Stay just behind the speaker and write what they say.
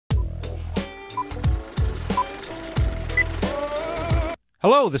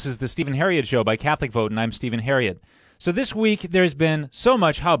Hello, this is the Stephen Harriott Show by Catholic Vote, and I'm Stephen Harriott. So this week, there's been so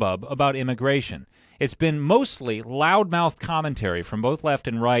much hubbub about immigration. It's been mostly loudmouth commentary from both left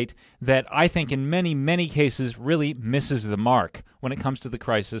and right that I think in many, many cases really misses the mark when it comes to the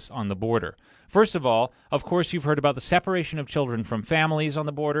crisis on the border. First of all, of course, you've heard about the separation of children from families on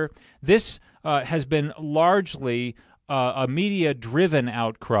the border. This has been largely a media-driven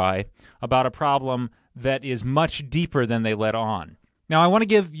outcry about a problem that is much deeper than they let on. Now, I want to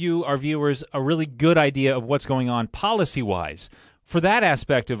give you, our viewers, a really good idea of what's going on policy-wise. For that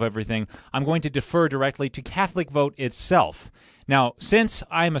aspect of everything, I'm going to defer directly to Catholic Vote itself. Now, since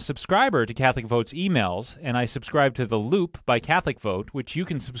I'm a subscriber to Catholic Vote's emails, and I subscribe to The Loop by Catholic Vote, which you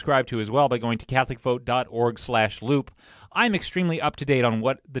can subscribe to as well by going to catholicvote.org/loop, I'm extremely up to date on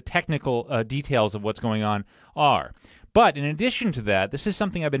what the technical details of what's going on are. But in addition to that, this is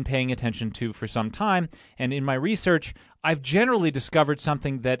something I've been paying attention to for some time, and in my research, I've generally discovered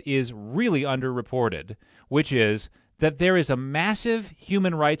something that is really underreported, which is that there is a massive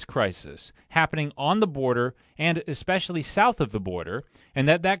human rights crisis happening on the border and especially south of the border, and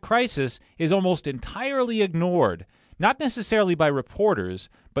that crisis is almost entirely ignored, not necessarily by reporters,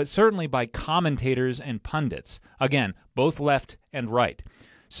 but certainly by commentators and pundits. Again, both left and right.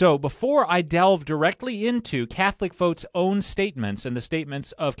 So before I delve directly into Catholic Vote's own statements and the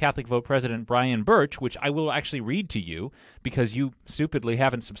statements of Catholic Vote President Brian Burch, which I will actually read to you because you stupidly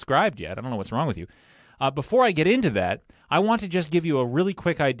haven't subscribed yet, I don't know what's wrong with you. Before I get into that, I want to just give you a really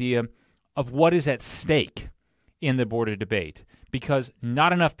quick idea of what is at stake in the border debate, because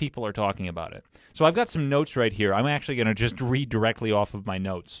not enough people are talking about it. So I've got some notes right here. I'm actually going to just read directly off of my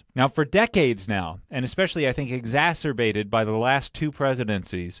notes. Now, for decades now, and especially I think exacerbated by the last two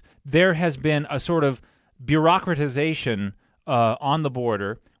presidencies, there has been a sort of bureaucratization on the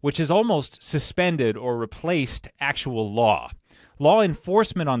border, which has almost suspended or replaced actual law. Law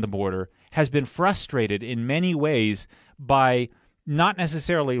enforcement on the border has been frustrated in many ways by not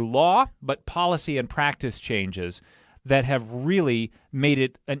necessarily law, but policy and practice changes that have really made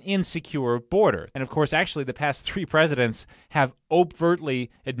it an insecure border. And of course, actually, the past three presidents have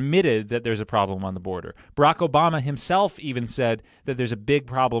overtly admitted that there's a problem on the border. Barack Obama himself even said that there's a big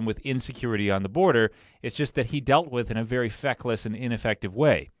problem with insecurity on the border. It's just that he dealt with it in a very feckless and ineffective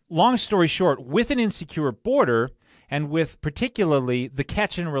way. Long story short, with an insecure border, and with particularly the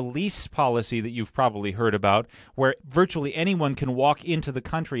catch-and-release policy that you've probably heard about, where virtually anyone can walk into the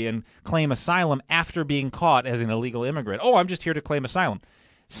country and claim asylum after being caught as an illegal immigrant. Oh, I'm just here to claim asylum.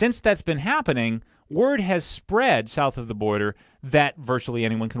 Since that's been happening, word has spread south of the border that virtually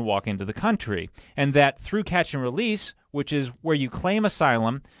anyone can walk into the country, and that through catch-and-release, which is where you claim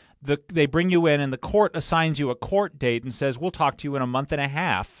asylum, they bring you in and the court assigns you a court date and says, we'll talk to you in a month and a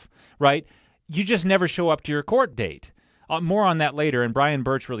half, right? You just never show up to your court date. More on that later, and Brian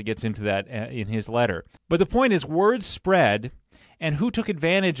Burch really gets into that in his letter. But the point is, word spread, and who took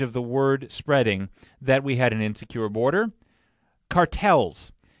advantage of the word spreading that we had an insecure border?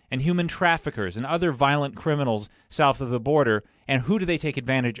 Cartels and human traffickers and other violent criminals south of the border. And who do they take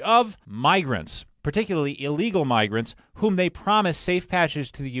advantage of? Migrants, particularly illegal migrants, whom they promise safe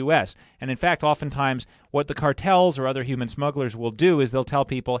passage to the U.S. And in fact, oftentimes, what the cartels or other human smugglers will do is they'll tell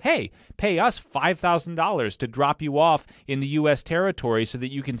people, hey, pay us $5,000 to drop you off in the U.S. territory so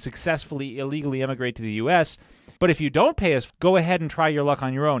that you can successfully illegally immigrate to the U.S. But if you don't pay us, go ahead and try your luck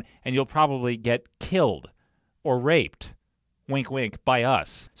on your own, and you'll probably get killed or raped. Wink, wink, by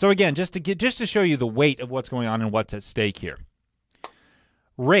us. So again, just to show you the weight of what's going on and what's at stake here.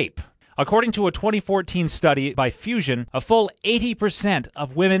 Rape. According to a 2014 study by Fusion, a full 80%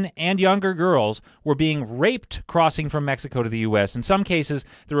 of women and younger girls were being raped crossing from Mexico to the U.S. In some cases,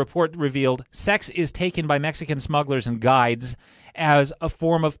 the report revealed sex is taken by Mexican smugglers and guides as a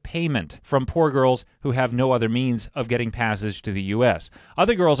form of payment from poor girls who have no other means of getting passage to the U.S.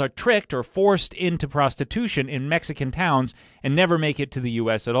 Other girls are tricked or forced into prostitution in Mexican towns and never make it to the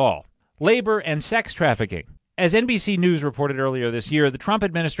U.S. at all. Labor and sex trafficking. As NBC News reported earlier this year, the Trump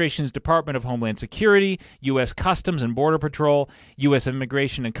administration's Department of Homeland Security, U.S. Customs and Border Patrol, U.S.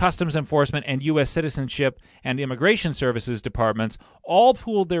 Immigration and Customs Enforcement, and U.S. Citizenship and Immigration Services departments all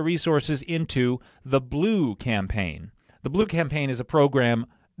pooled their resources into the Blue Campaign. The Blue Campaign is a program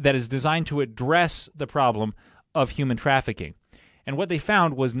that is designed to address the problem of human trafficking. And what they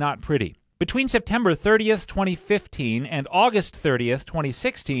found was not pretty. Between September 30th, 2015 and August 30th,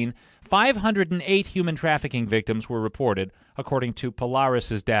 2016, 508 human trafficking victims were reported, according to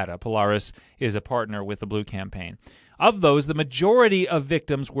Polaris's data. Polaris is a partner with the Blue Campaign. Of those, the majority of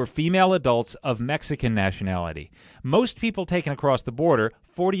victims were female adults of Mexican nationality. Most people taken across the border,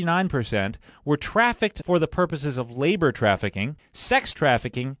 49%, were trafficked for the purposes of labor trafficking. Sex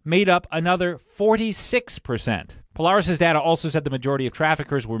trafficking made up another 46%. Polaris' data also said the majority of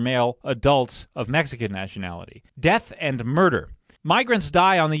traffickers were male adults of Mexican nationality. Death and murder. Migrants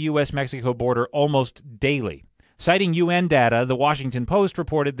die on the U.S.-Mexico border almost daily. Citing UN data, the Washington Post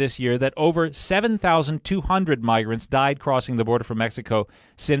reported this year that over 7,200 migrants died crossing the border from Mexico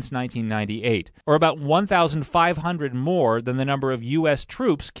since 1998, or about 1,500 more than the number of U.S.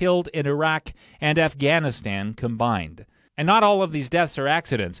 troops killed in Iraq and Afghanistan combined. And not all of these deaths are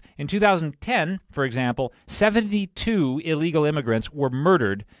accidents. In 2010, for example, 72 illegal immigrants were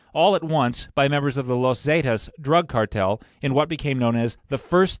murdered all at once by members of the Los Zetas drug cartel in what became known as the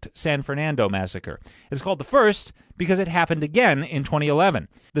First San Fernando Massacre. It's called the first because it happened again in 2011.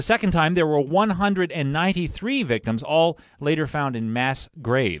 The second time, there were 193 victims, all later found in mass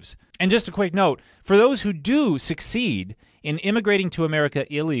graves. And just a quick note, for those who do succeed in immigrating to America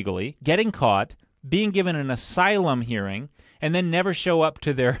illegally, getting caught, being given an asylum hearing, and then never show up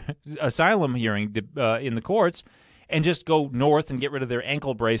to their asylum hearing in the courts and just go north and get rid of their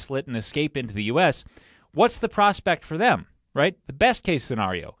ankle bracelet and escape into the U.S., what's the prospect for them, right? The best case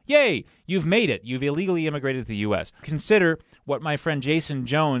scenario. Yay, you've made it. You've illegally immigrated to the U.S. Consider what my friend Jason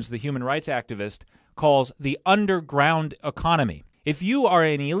Jones, the human rights activist, calls the underground economy. If you are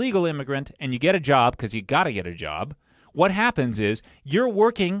an illegal immigrant and you get a job, because you got to get a job, what happens is you're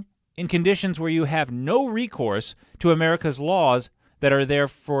working in conditions where you have no recourse to America's laws that are there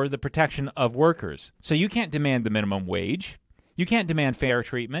for the protection of workers. So you can't demand the minimum wage. You can't demand fair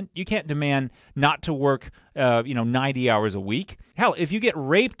treatment. You can't demand not to work 90 hours a week. Hell, if you get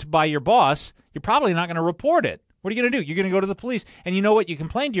raped by your boss, you're probably not going to report it. What are you going to do? You're going to go to the police. And you know what? You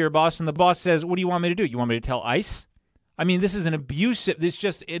complain to your boss, and the boss says, what do you want me to do? You want me to tell ICE? I mean, this is an abusive, this is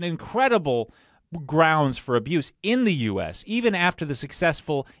just an incredible grounds for abuse in the U.S., even after the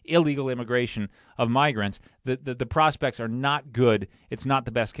successful illegal immigration of migrants. The prospects are not good. It's not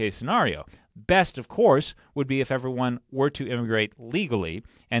the best case scenario. Best, of course, would be if everyone were to immigrate legally,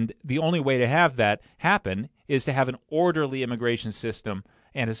 and the only way to have that happen is to have an orderly immigration system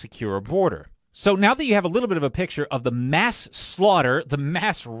and a secure border. So now that you have a little bit of a picture of the mass slaughter, the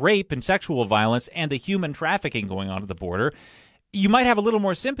mass rape and sexual violence, and the human trafficking going on at the border, you might have a little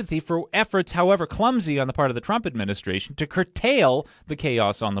more sympathy for efforts, however clumsy on the part of the Trump administration, to curtail the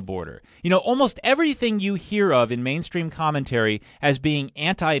chaos on the border. You know, almost everything you hear of in mainstream commentary as being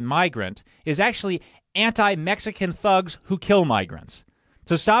anti-migrant is actually anti-Mexican thugs who kill migrants.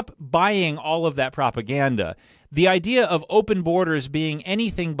 So stop buying all of that propaganda. The idea of open borders being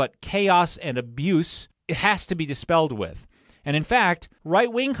anything but chaos and abuse, it has to be dispelled with. And in fact,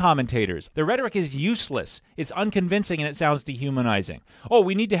 right-wing commentators, their rhetoric is useless. It's unconvincing and it sounds dehumanizing. Oh,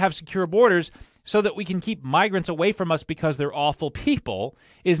 we need to have secure borders so that we can keep migrants away from us because they're awful people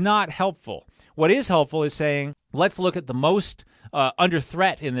is not helpful. What is helpful is saying, let's look at the most under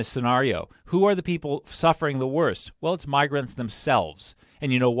threat in this scenario. Who are the people suffering the worst? Well, it's migrants themselves.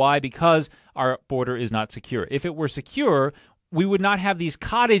 And you know why? Because our border is not secure. If it were secure, we would not have these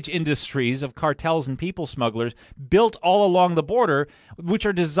cottage industries of cartels and people smugglers built all along the border, which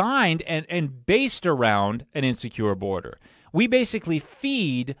are designed and based around an insecure border. We basically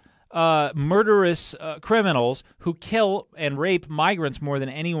feed murderous criminals who kill and rape migrants more than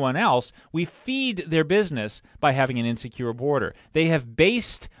anyone else. We feed their business by having an insecure border. They have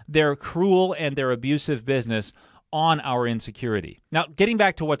based their cruel and their abusive business on our insecurity. Now, getting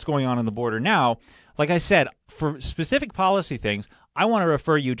back to what's going on the border now, like I said, for specific policy things, I want to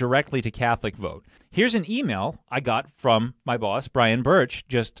refer you directly to CatholicVote. Here's an email I got from my boss, Brian Burch,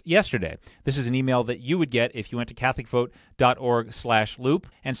 just yesterday. This is an email that you would get if you went to CatholicVote.org/loop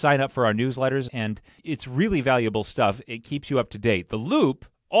and sign up for our newsletters, and it's really valuable stuff. It keeps you up to date. The Loop,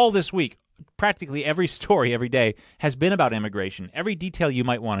 all this week, practically every story every day has been about immigration, every detail you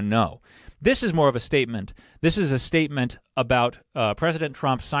might want to know. This is more of a statement. This is a statement about President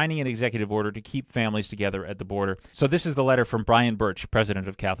Trump signing an executive order to keep families together at the border. So this is the letter from Brian Burch, president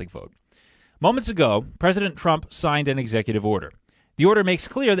of CatholicVote. Moments ago, President Trump signed an executive order. The order makes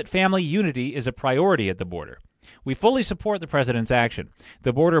clear that family unity is a priority at the border. We fully support the president's action.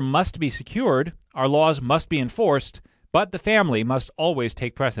 The border must be secured, our laws must be enforced, but the family must always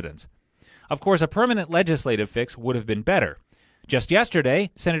take precedence. Of course, a permanent legislative fix would have been better. Just yesterday,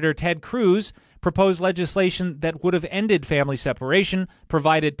 Senator Ted Cruz proposed legislation that would have ended family separation,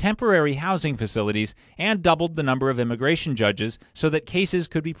 provided temporary housing facilities, and doubled the number of immigration judges so that cases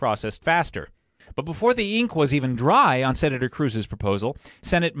could be processed faster. But before the ink was even dry on Senator Cruz's proposal,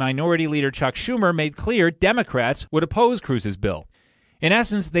 Senate Minority Leader Chuck Schumer made clear Democrats would oppose Cruz's bill. In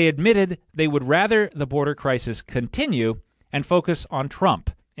essence, they admitted they would rather the border crisis continue and focus on Trump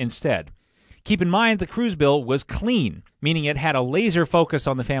instead. Keep in mind the Cruz bill was clean, meaning it had a laser focus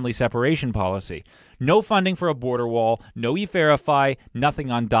on the family separation policy. No funding for a border wall, no E-Verify,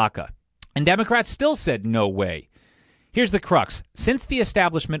 nothing on DACA. And Democrats still said no way. Here's the crux. Since the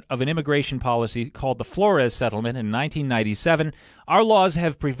establishment of an immigration policy called the Flores Settlement in 1997, our laws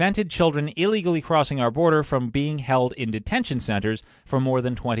have prevented children illegally crossing our border from being held in detention centers for more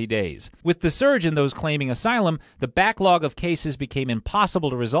than 20 days. With the surge in those claiming asylum, the backlog of cases became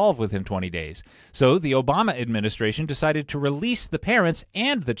impossible to resolve within 20 days. So the Obama administration decided to release the parents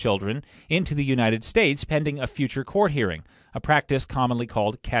and the children into the United States pending a future court hearing, a practice commonly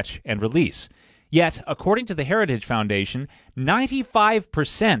called catch and release. Yet, according to the Heritage Foundation,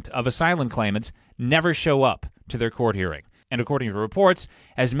 95% of asylum claimants never show up to their court hearing. And according to reports,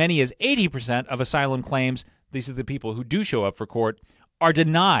 as many as 80% of asylum claims, these are the people who do show up for court, are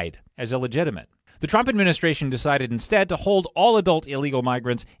denied as illegitimate. The Trump administration decided instead to hold all adult illegal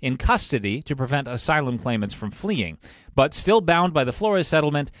migrants in custody to prevent asylum claimants from fleeing. But still bound by the Flores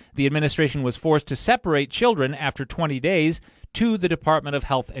settlement, the administration was forced to separate children after 20 days to the Department of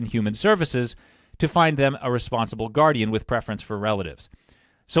Health and Human Services to find them a responsible guardian with preference for relatives.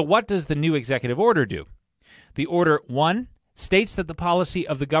 So what does the new executive order do? The order, 1, states that the policy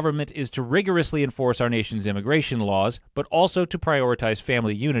of the government is to rigorously enforce our nation's immigration laws, but also to prioritize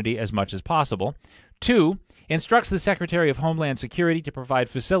family unity as much as possible. 2, instructs the Secretary of Homeland Security to provide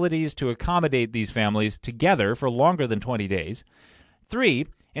facilities to accommodate these families together for longer than 20 days. 3,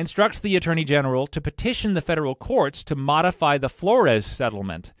 instructs the Attorney General to petition the federal courts to modify the Flores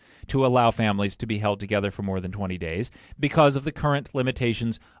settlement to allow families to be held together for more than 20 days because of the current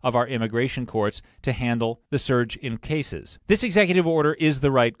limitations of our immigration courts to handle the surge in cases. This executive order is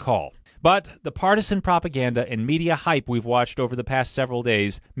the right call. But the partisan propaganda and media hype we've watched over the past several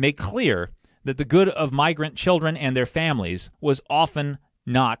days make clear that the good of migrant children and their families was often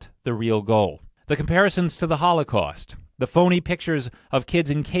not the real goal. The comparisons to the Holocaust, the phony pictures of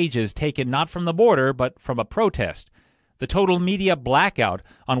kids in cages taken not from the border but from a protest, the total media blackout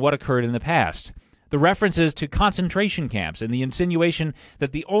on what occurred in the past, the references to concentration camps, and the insinuation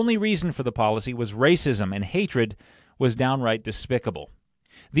that the only reason for the policy was racism and hatred was downright despicable.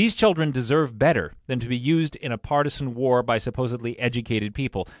 These children deserve better than to be used in a partisan war by supposedly educated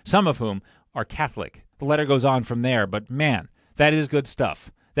people, some of whom are Catholic. The letter goes on from there, but man, that is good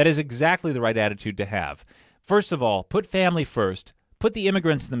stuff. That is exactly the right attitude to have. First of all, put family first. Put the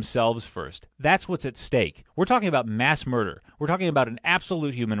immigrants themselves first. That's what's at stake. We're talking about mass murder. We're talking about an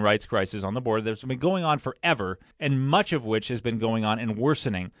absolute human rights crisis on the border that's been going on forever, and much of which has been going on and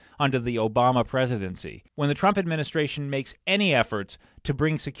worsening under the Obama presidency. When the Trump administration makes any efforts to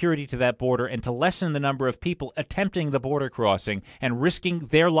bring security to that border and to lessen the number of people attempting the border crossing and risking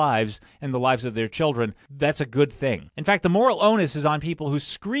their lives and the lives of their children, that's a good thing. In fact, the moral onus is on people who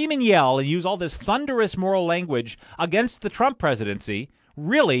scream and yell and use all this thunderous moral language against the Trump presidency,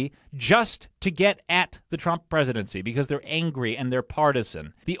 really just to get at the Trump presidency because they're angry and they're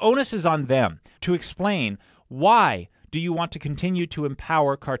partisan. The onus is on them to explain why do you want to continue to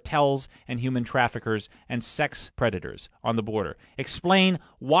empower cartels and human traffickers and sex predators on the border? Explain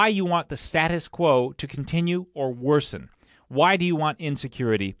why you want the status quo to continue or worsen. Why do you want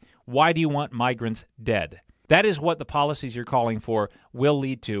insecurity? Why do you want migrants dead? That is what the policies you're calling for will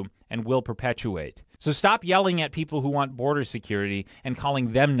lead to and will perpetuate. So stop yelling at people who want border security and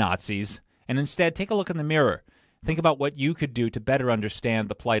calling them Nazis, and instead take a look in the mirror. Think about what you could do to better understand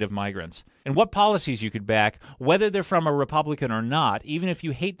the plight of migrants and what policies you could back, whether they're from a Republican or not, even if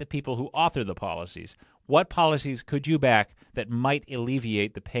you hate the people who author the policies. What policies could you back that might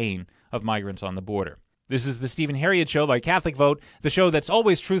alleviate the pain of migrants on the border? This is the Stephen Harriott Show by Catholic Vote, the show that's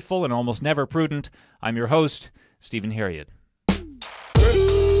always truthful and almost never prudent. I'm your host, Stephen Harriott.